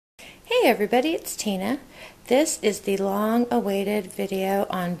Hey everybody, it's Tina. This is the long-awaited video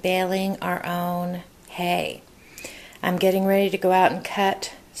on baling our own hay. I'm getting ready to go out and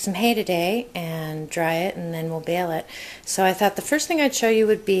cut some hay today and dry it, and then we'll bale it. So I thought the first thing I'd show you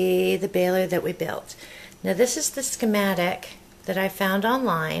would be the baler that we built. Now this is the schematic that I found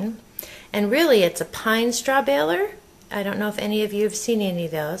online, and really it's a pine straw baler. I don't know if any of you have seen any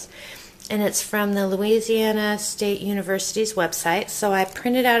of those. And it's from the Louisiana State University's website. So I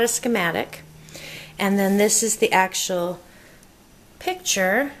printed out a schematic, and then this is the actual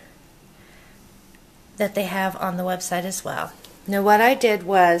picture that they have on the website as well. Now what I did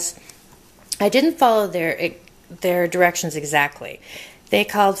was, I didn't follow their directions exactly. They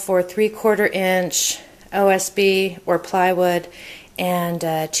called for 3/4 inch OSB or plywood and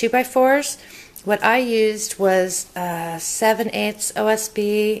 2x4s. What I used was 7/8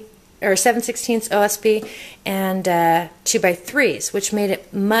 OSB or 7/16 OSB and 2x3s, which made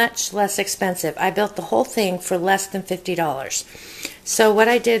it much less expensive. I built the whole thing for less than $50. So what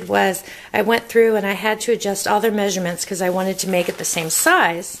I did was I went through and I had to adjust all their measurements because I wanted to make it the same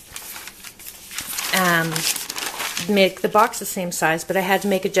size, make the box the same size, but I had to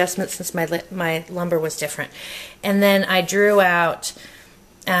make adjustments since my lumber was different. And then I drew out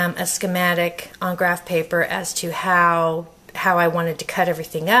a schematic on graph paper as to how I wanted to cut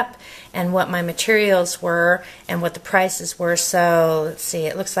everything up and what my materials were and what the prices were. So let's see,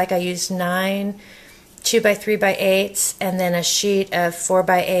 it looks like I used 9 2x3x8s and then a sheet of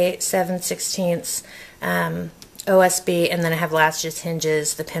 4x8 7/16 OSB, and then I have latches,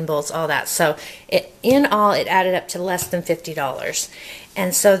 hinges, the pin bolts, all that. So in all it added up to less than $50.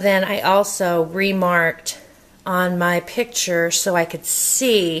 And so then I also remarked on my picture so I could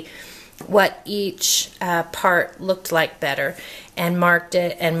see what each part looked like better, and marked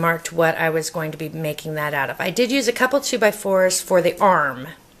it and marked what I was going to be making that out of. I did use a couple 2x4s for the arm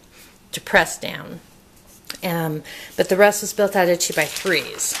to press down, but the rest was built out of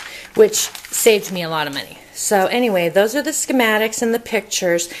 2x3s, which saved me a lot of money. So anyway, those are the schematics and the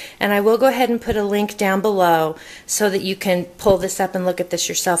pictures, and I will go ahead and put a link down below so that you can pull this up and look at this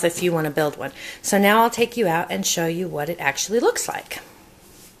yourself if you want to build one. So now I'll take you out and show you what it actually looks like.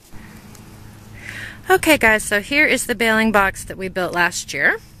 Okay guys, so here is the baling box that we built last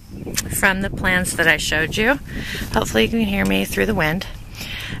year from the plans that I showed you. Hopefully you can hear me through the wind.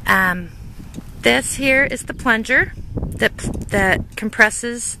 This here is the plunger that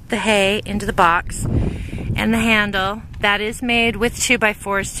compresses the hay into the box, and the handle that is made with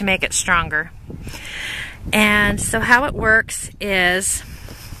 2x4s to make it stronger. And so how it works is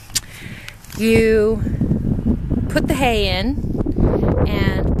you put the hay in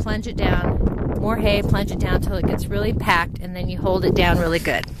and plunge it down. More hay, plunge it down until it gets really packed, and then you hold it down really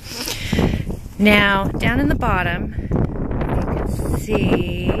good. Now, down in the bottom, you can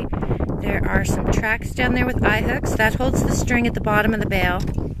see there are some tracks down there with eye hooks. That holds the string at the bottom of the bale.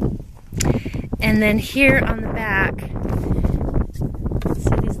 And then here on the back,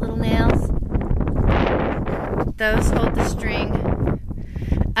 see these little nails? Those hold the string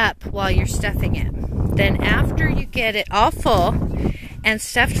up while you're stuffing it. Then after you get it all full and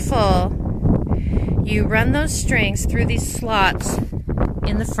stuffed full, you run those strings through these slots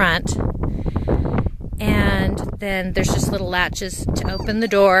in the front, and then there's just little latches to open the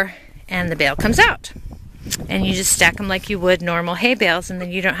door, and the bale comes out. And you just stack them like you would normal hay bales, and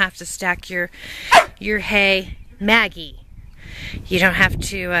then you don't have to stack your hay Maggie. You don't have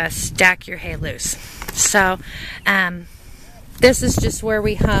to stack your hay loose. So this is just where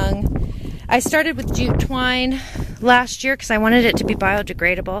we hung. I started with jute twine last year because I wanted it to be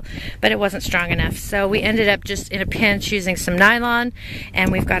biodegradable, but it wasn't strong enough. So we ended up just in a pinch using some nylon,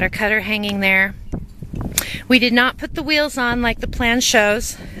 and we've got our cutter hanging there. We did not put the wheels on like the plan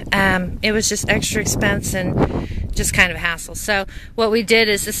shows. It was just extra expense and just kind of a hassle. So what we did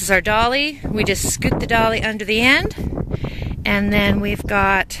is, this is our dolly. We just scoot the dolly under the end, and then we've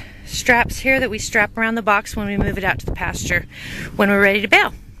got straps here that we strap around the box when we move it out to the pasture when we're ready to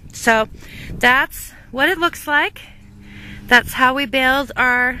bale. So that's what it looks like. That's how we baled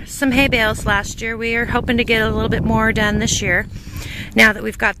some hay bales last year. We are hoping to get a little bit more done this year now that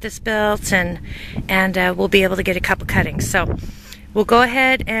we've got this built, and we'll be able to get a couple cuttings. So we'll go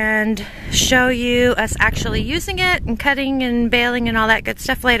ahead and show you us actually using it and cutting and baling and all that good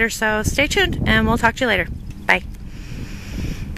stuff later. So stay tuned, and we'll talk to you later. Bye.